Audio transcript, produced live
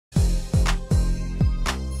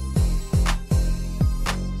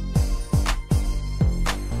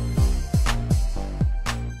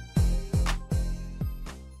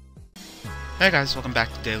Hey guys, welcome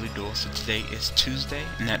back to Daily Duels. So today is Tuesday,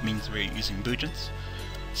 and that means we're using Boojins.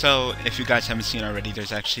 So if you guys haven't seen already,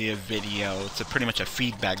 there's actually a video. It's pretty much a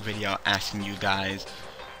feedback video asking you guys,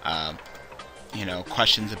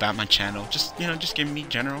 questions about my channel. Just giving me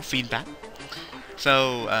general feedback.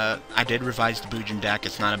 So I did revise the Boojin deck.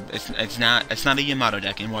 It's not a Yamato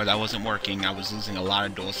deck anymore. That wasn't working. I was losing a lot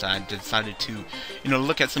of duels. So I decided to,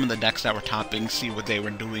 look at some of the decks that were topping, see what they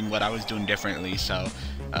were doing, what I was doing differently. So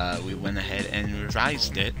we went ahead and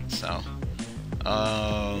revised it. So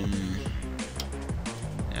yeah,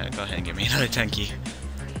 go ahead and give me another 10 key.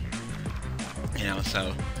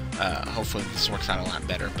 So hopefully this works out a lot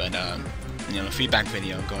better. But feedback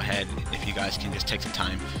video. Go ahead if you guys can just take the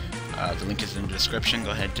time. The link is in the description. Go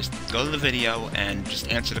ahead, just go to the video and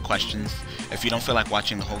just answer the questions. If you don't feel like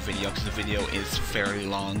watching the whole video, because the video is fairly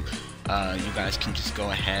long, you guys can just go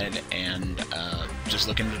ahead and just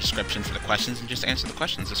look in the description for the questions and just answer the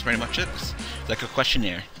questions. That's pretty much it. It's like a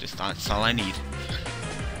questionnaire. That's all I need.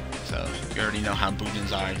 So you already know how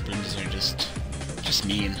Boojins are. Boojins are just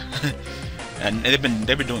mean. And they've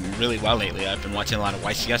been doing really well lately. I've been watching a lot of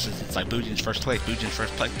YCSs. It's like Boojins first place, Boojins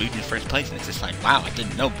first place, Boojins first place, and it's just like, wow, I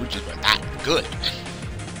didn't know Boojins were that good.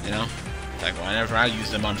 It's like whenever I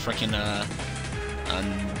use them on frickin'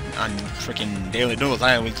 on frickin' Daily Duels,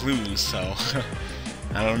 I always lose. So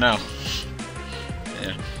I don't know.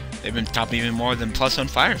 Yeah, they've been top even more than Plus on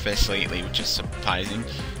Fire Fist lately, which is surprising.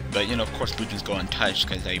 But of course, Boojins go untouched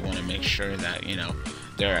because they want to make sure that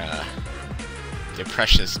their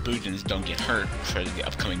precious Boojins don't get hurt for the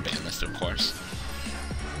upcoming ban list, of course.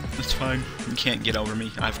 It's fine. You can't get over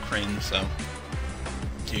me. I have Crane, so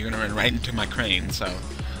you're gonna run right into my Crane, so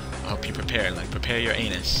I hope you prepare. Like, prepare your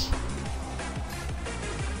anus.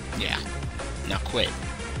 Yeah. Now quit.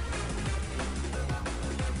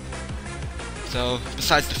 So,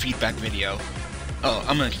 besides the feedback video... Oh,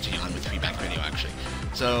 I'm gonna continue on with the feedback video, actually.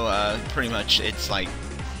 So, pretty much, it's like...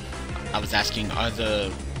 I was asking, are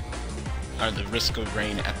the Risk of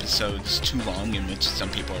Rain episodes too long, in which some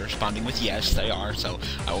people are responding with yes, they are, so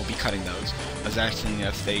I will be cutting those. I was asking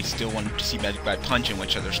if they still wanted to see Magic by Punch, in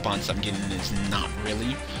which the response I'm getting is not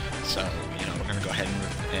really. So, we're going to go ahead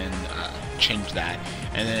and change that.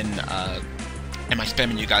 And then, am I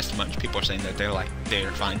spamming you guys too much? People are saying that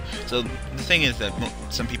they're fine. So, the thing is that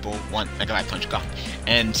some people want Mega by Punch gone,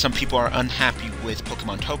 and some people are unhappy with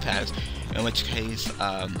Pokemon Topaz, in which case,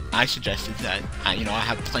 I suggested that, I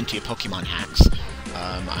have plenty of Pokemon hacks.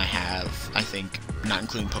 I have, I think, not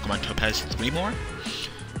including Pokemon Topaz, 3 more.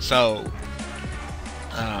 So,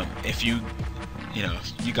 if you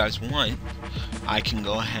guys want, I can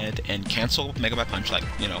go ahead and cancel Mega by Punch, like,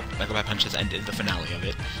 Mega by Punch has ended the finale of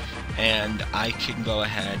it, and I can go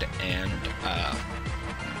ahead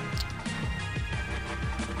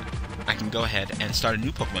and start a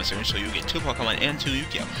new Pokemon series, so you get 2 Pokemon and 2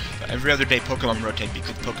 Yu-Gi-Oh! Every other day Pokemon rotate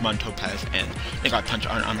because Pokemon Topaz and Mega Punch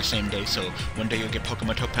aren't on the same day, so one day you'll get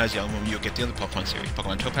Pokemon Topaz, the other one you'll get the other Pokemon series.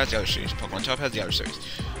 Pokemon Topaz, the other series. Pokemon Topaz, the other series.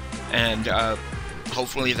 And,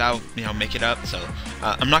 hopefully that'll, make it up, so,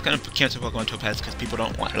 I'm not gonna cancel Pokemon Topaz because people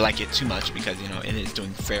don't like it too much because, it is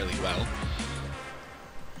doing fairly well.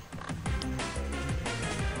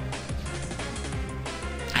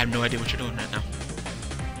 I have no idea what you're doing right now.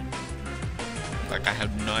 Like, I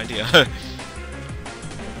have no idea.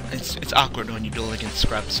 It's awkward when you duel against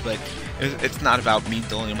scrubs, but it's not about me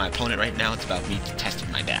dueling my opponent right now, it's about me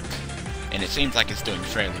testing my deck. And it seems like it's doing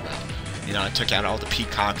fairly well. I took out all the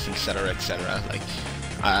peacocks, etc., etc. Like,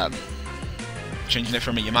 changing it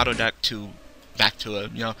from a Yamato deck back to a,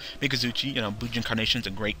 Mikazuchi. Boojin Carnation's a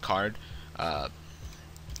great card.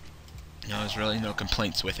 There's really no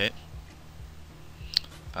complaints with it.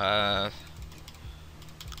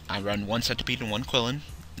 I run 1 Centipede and 1 Quillin.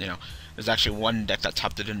 There's actually one deck that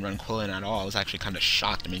topped that didn't run Quillin at all. I was actually kind of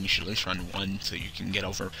shocked. I mean, you should at least run 1 so you can get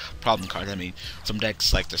over problem cards. I mean, some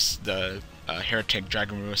decks like the Heretic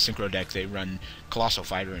Dragon Rua Synchro deck, they run Colossal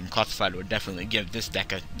Fighter, and Colossal Fighter would definitely give this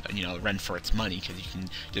deck a run for its money, because you can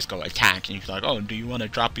just go attack and you can like, oh, do you want to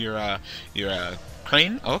drop your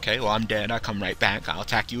Crane? Okay, well, I'm dead. I'll come right back. I'll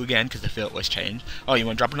attack you again because the field was changed. Oh, you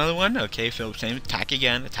want to drop another one? Okay, field was changed. Attack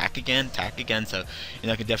again, attack again, attack again. So,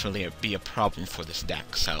 it could definitely be a problem for this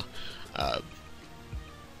deck. So,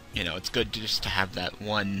 it's good just to have that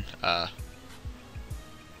one,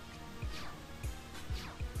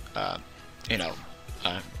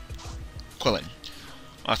 Quillin.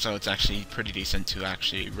 Also, it's actually pretty decent to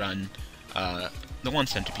actually run, the 1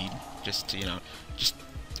 Centipede. Just,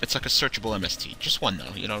 it's like a searchable MST. Just 1,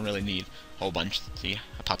 though. You don't really need a whole bunch. See,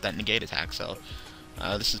 I popped that negate attack, so,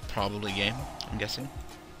 this is probably game, I'm guessing.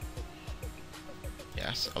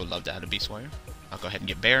 Yes, I would love to add a Beast Warrior. I'll go ahead and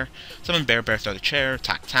get bear. Summon bear, bear throw the chair,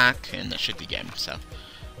 tack tack, and that should be game. So,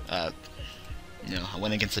 you know, I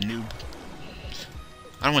went against a noob.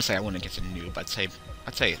 I don't want to say I went against a noob. I'd say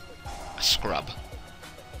a scrub.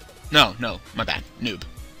 No, my bad. Noob.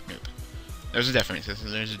 There's a difference.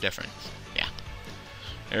 There's a difference. Yeah,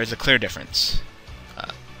 there is a clear difference.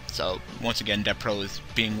 So once again, DevPro is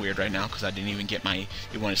being weird right now because I didn't even get my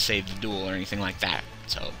 "you want to save the duel" or anything like that.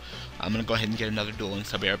 So I'm gonna go ahead and get another duel,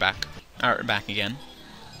 so I'll be right back. Alright, we're back again.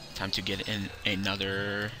 Time to get in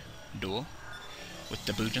another duel with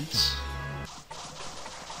the Boojans.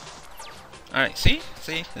 Alright, see?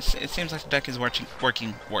 It seems like the deck is working. It's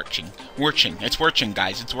working,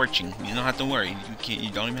 guys. It's working. You don't have to worry.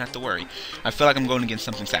 You don't even have to worry. I feel like I'm going against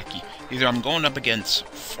something sacky. Either I'm going up against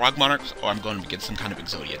Frog Monarchs, or I'm going up against some kind of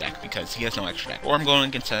Exodia deck, because he has no extra deck. Or I'm going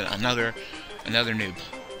against another noob.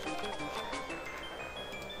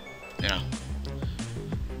 You know.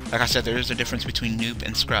 Like I said, there is a difference between noob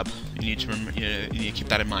and scrub. You need to keep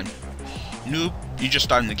that in mind. Noob, you just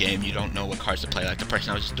start in the game, you don't know what cards to play. Like the person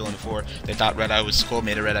I was just doing before, they thought Red Eye was cool,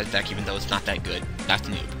 made a Red Eye deck even though it's not that good. That's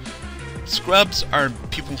noob. Scrubs are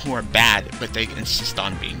people who are bad, but they insist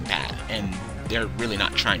on being bad, and they're really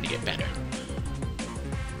not trying to get better.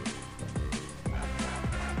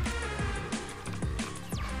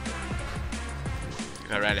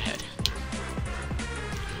 Go right ahead.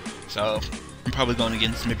 So, I'm probably going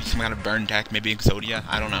against maybe some kind of burn deck, maybe Exodia,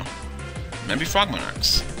 I don't know. Maybe Frog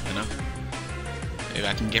Monarchs, you know? Maybe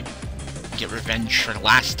I can get revenge for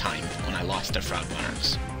last time when I lost to Frog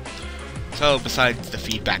Monarchs. So, besides the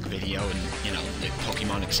feedback video and, you know, the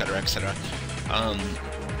Pokemon, etc., etc.,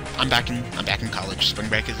 I'm back in college. Spring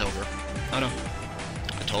break is over. Oh no,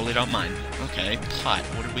 I totally don't mind. Okay, pot.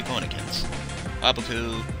 What are we going against?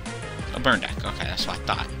 Wabaku, a burn deck. Okay, that's what I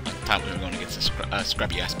thought. I thought we were going against a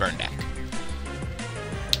scrubby ass burn deck.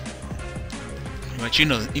 But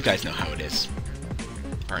you guys know how it is.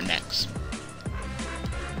 Burn decks.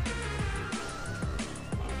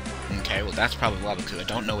 Okay, well that's probably Wabaku. I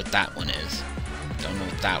don't know what that one is.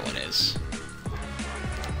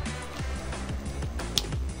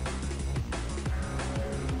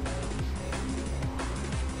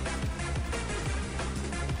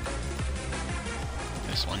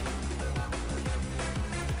 This one.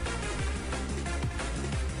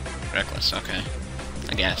 Reckless, okay.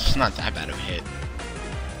 I guess. It's not that bad of a hit.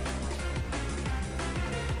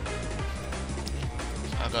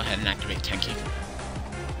 So I'll go ahead and activate Tenki.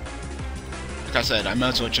 Like I said, I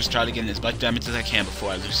might as well just try to get in as much damage as I can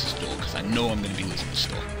before I lose this duel, because I know I'm going to be losing this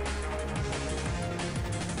duel.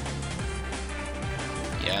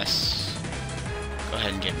 Yes. Go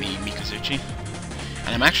ahead and get me Mikazuchi.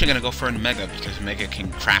 And I'm actually going to go for a Mega, because Mega can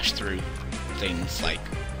crash through things like,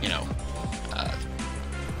 you know,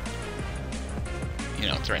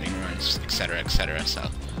 threatening runs, etc., etc. So,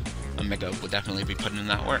 a Mega will definitely be putting in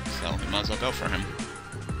that work, so we might as well go for him.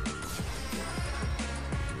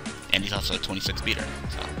 And he's also a 26 beater,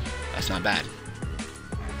 so that's not bad.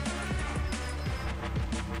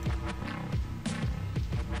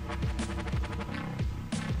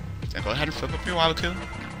 So go ahead and flip up your Wabaku.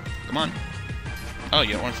 Come on. Oh,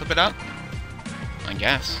 you don't want to flip it up? I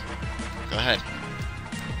guess. Go ahead.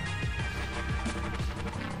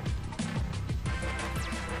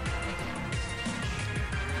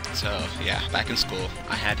 So, yeah, back in school,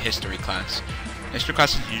 I had history class. History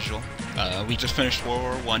class as usual. We just finished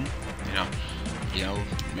World War I. You know,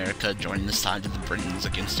 America joining the side of the Britons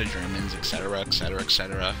against the Germans, etc., etc.,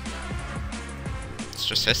 etc. It's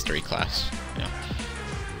just history class, you know.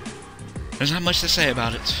 There's not much to say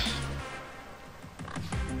about it. So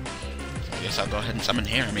I guess I'll go ahead and summon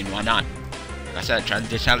here. I mean, why not? Like I said, try to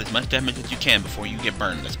dish out as much damage as you can before you get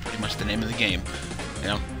burned. That's pretty much the name of the game, you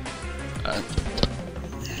know. I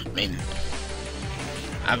mean,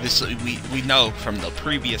 obviously, we know from the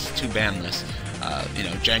previous two ban lists, you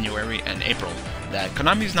know, January and April, that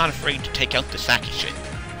Konami's not afraid to take out the Saki shit.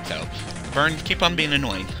 So, burn, keep on being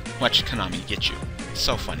annoying. Watch Konami get you. It's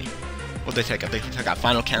so funny. What they take out? They took out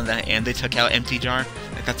Final Canada and they took out Empty Jar.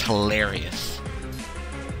 Like, that's hilarious.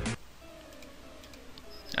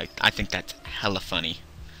 I think that's hella funny.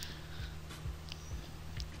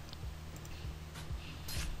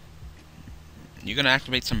 You gonna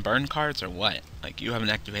activate some burn cards or what? Like, you haven't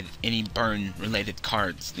activated any burn related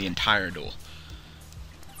cards the entire duel.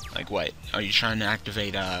 Like what? Are you trying to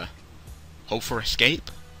activate Hope for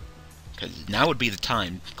Escape? Because now would be the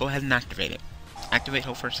time. Go ahead and activate it. Activate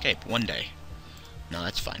Hope for Escape one day. No,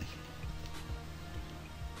 that's fine.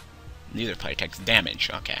 Neither player takes damage.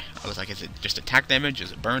 Okay. I was like, is it just attack damage?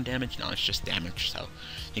 Is it burn damage? No, it's just damage. So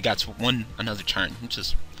he got another turn, which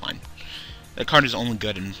is fine. That card is only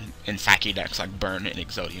good in Saki decks like Burn and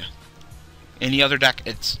Exodia. Any other deck,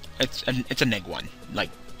 it's a neg one.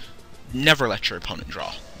 Like, never let your opponent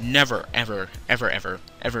draw. Never, ever, ever, ever,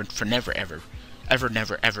 ever, for never, ever, ever,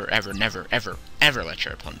 never, ever, ever, never, ever, ever let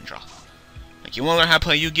your opponent draw. Like, you want to learn how to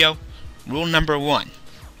play Yu-Gi-Oh? Rule number 1,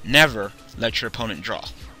 never let your opponent draw.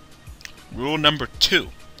 Rule number 2,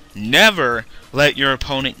 never let your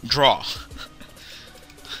opponent draw.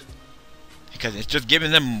 Because it's just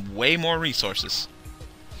giving them way more resources.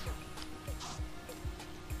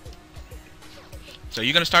 So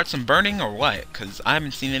you gonna start some burning or what? Because I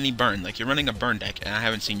haven't seen any burn. Like, you're running a burn deck, and I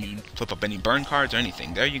haven't seen you flip up any burn cards or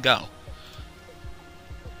anything. There you go.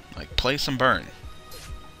 Like, play some burn.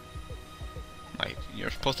 Like, you're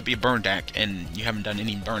supposed to be a burn deck, and you haven't done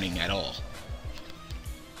any burning at all.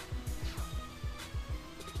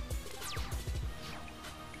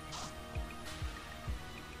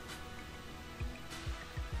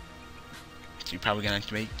 So you're probably gonna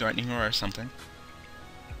activate Threatening Roar or something.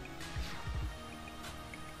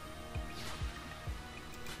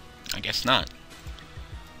 I guess not.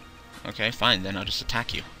 Okay, fine, then I'll just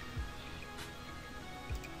attack you.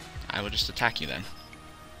 I will just attack you then.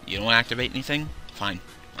 You don't want to activate anything? Fine.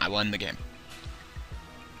 I will end the game.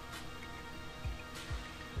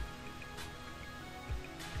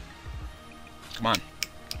 Come on.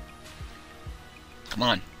 Come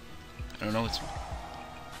on. I don't know what's...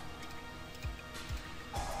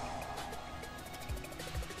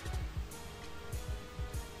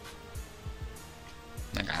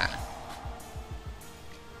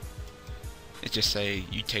 It just say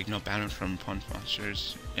you take no damage from opponent's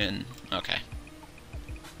monsters and okay.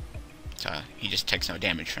 So he just takes no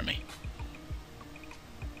damage from me.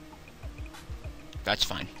 That's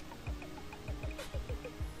fine.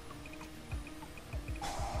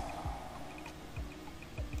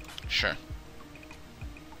 Sure.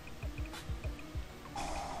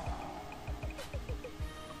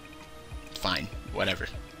 Fine, whatever.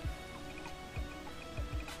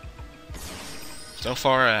 So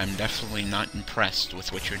far, I'm definitely not impressed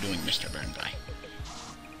with what you're doing, Mr. Burn Guy.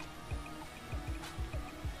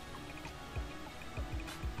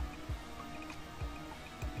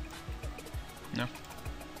 No.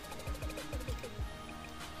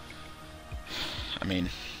 I mean,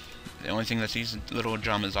 the only thing that these little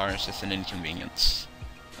dramas are is just an inconvenience,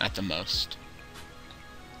 at the most.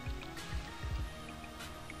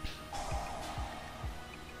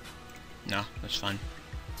 No, that's fine.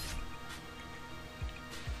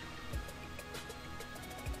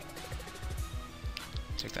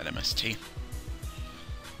 Take that MST.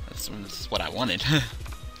 That's what I wanted. You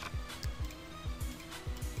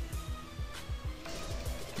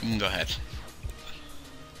can go ahead.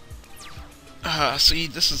 See,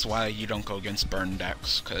 this is why you don't go against burn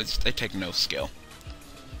decks, because they take no skill.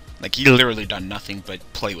 Like, he literally done nothing but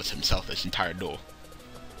play with himself this entire duel.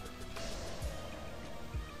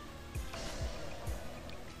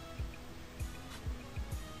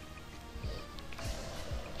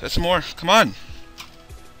 Get some more, come on!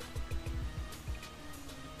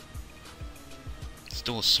 This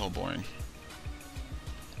duel is so boring.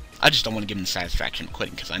 I just don't want to give him the satisfaction of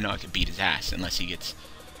quitting, because I know I could beat his ass unless he gets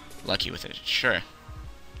lucky with it. Sure.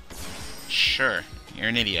 Sure. You're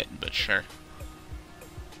an idiot, but sure.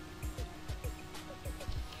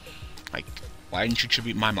 Like, why didn't you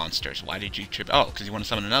tribute my monsters? Why did you tribute... Oh, because you want to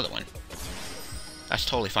summon another one. That's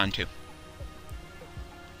totally fine, too.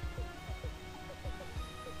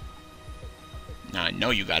 Now, I know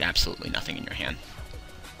you got absolutely nothing in your hand.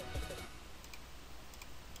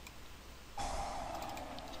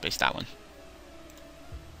 Base that one.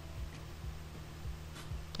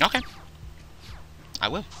 Okay. I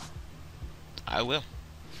will. I will.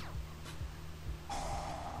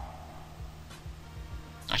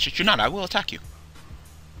 I shit you not, I will attack you.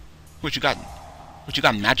 What you got? What you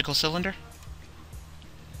got, magical cylinder?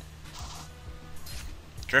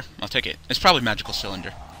 Sure, I'll take it. It's probably magical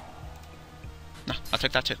cylinder. No, I'll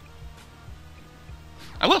take that too.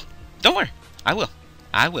 I will. Don't worry. I will.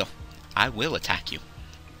 I will. I will attack you.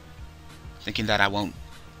 Thinking that I won't.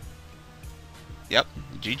 Yep,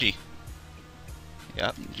 GG.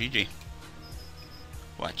 Yep, GG.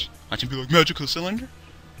 Watch. Watch him be like, magical cylinder?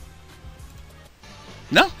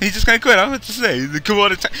 No, he's just gonna quit. I was about to say, come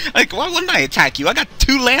on, attack. Like, why wouldn't I attack you? I got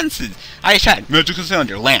 2 lances. I attack. Magical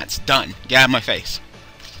cylinder, lance, done. Get out of my face.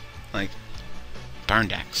 Like, burn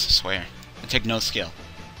decks, I swear. I take no skill.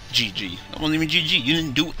 GG. It wasn't even GG. You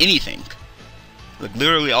didn't do anything. Like,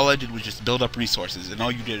 literally all I did was just build up resources, and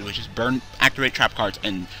all you did was just burn, activate trap cards,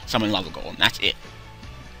 and summon lava gold, and that's it.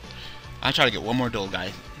 I'll try to get one more duel,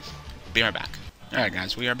 guys. Be right back. Alright,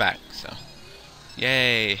 guys, we are back, so...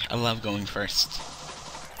 Yay! I love going first.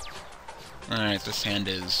 Alright, this hand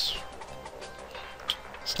is...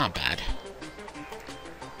 It's not bad.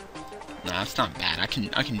 Nah, it's not bad. I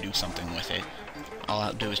can do something with it. All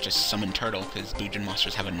I'll do is just summon Turtle, because Bujin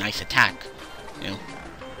monsters have a nice attack. You know?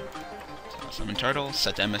 So summon Turtle,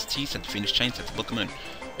 set the MST, set the Phoenix Chain, set the Book of Moon.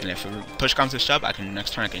 And if push comes to shove,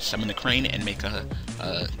 next turn I can summon the Crane and make a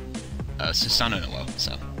Susanoo Noel.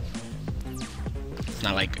 So it's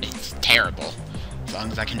not like it's terrible. As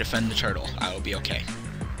long as I can defend the Turtle, I will be okay.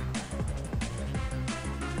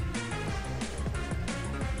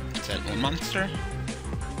 Set one monster.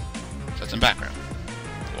 Set some background.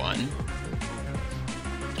 One.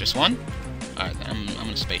 Just one? Alright, then I'm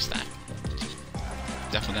gonna space that.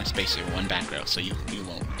 Definitely gonna space your one back row so you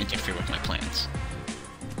won't interfere with my plans.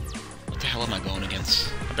 What the hell am I going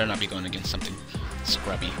against? I better not be going against something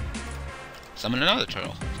scrubby. Summon another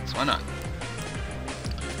turtle. So why not?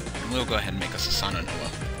 And we'll go ahead and make a Susanoo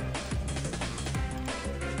Noel.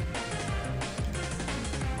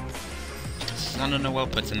 Susanoo Noel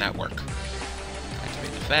puts in that work.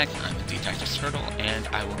 Activate the effect, I'm a detective turtle, and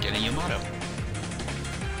I will get a Yamato.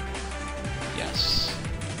 Yes.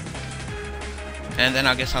 And then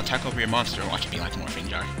I guess I'll attack over your monster and watch it be like Morphing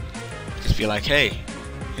Jar. Just be like, hey.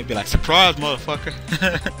 He'd be like, surprise, motherfucker.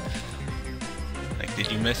 Like, did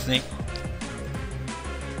you miss me?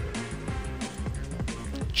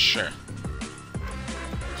 Sure.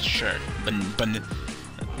 Sure.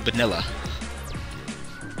 Vanilla.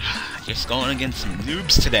 Just going against some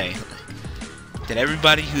noobs today. Did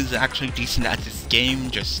everybody who's actually decent at this game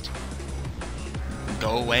just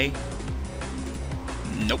go away?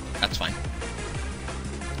 Nope, that's fine.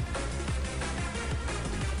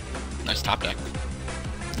 Nice top deck.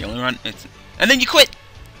 You only run it's and then you quit!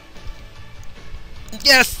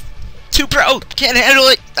 Yes! Too pro! Can't handle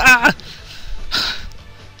it! Ah!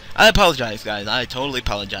 I apologize, guys. I totally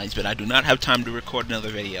apologize, but I do not have time to record another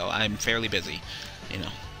video. I'm fairly busy, you know.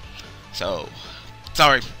 So,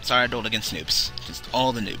 sorry I dueled against noobs. Just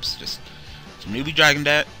all the noobs. Just some newbie Dragon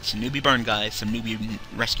Dad, some newbie Burn guy, some newbie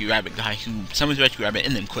Rescue Rabbit guy who summons Rescue Rabbit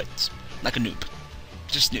and then quits. Like a noob.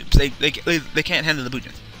 Just noobs. They can't handle the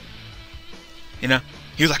Bujin. You know?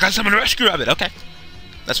 He was like, I summoned a Rescue Rabbit! Okay.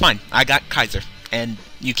 That's fine. I got Kaiser. And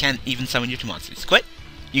you can't even summon your two monsters. Quit?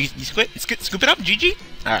 You quit? Scoop it up? GG?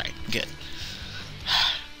 Alright, good.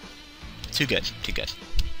 Too good. Too good.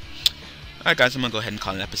 Alright guys, I'm gonna go ahead and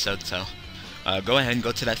call it an episode, so go ahead and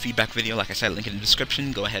go to that feedback video, like I said, link in the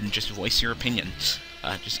description. Go ahead and just voice your opinion.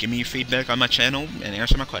 Just give me your feedback on my channel and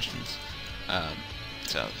answer my questions.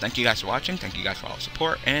 So, thank you guys for watching, thank you guys for all the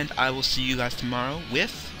support, and I will see you guys tomorrow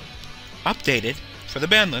with updated for the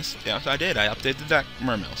ban list. Yes, I did. I updated that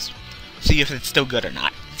Mermails. See if it's still good or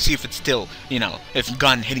not. See if it's still, you know, if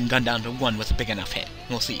hitting gun down to 1 was a big enough hit.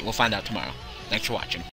 We'll see. We'll find out tomorrow. Thanks for watching.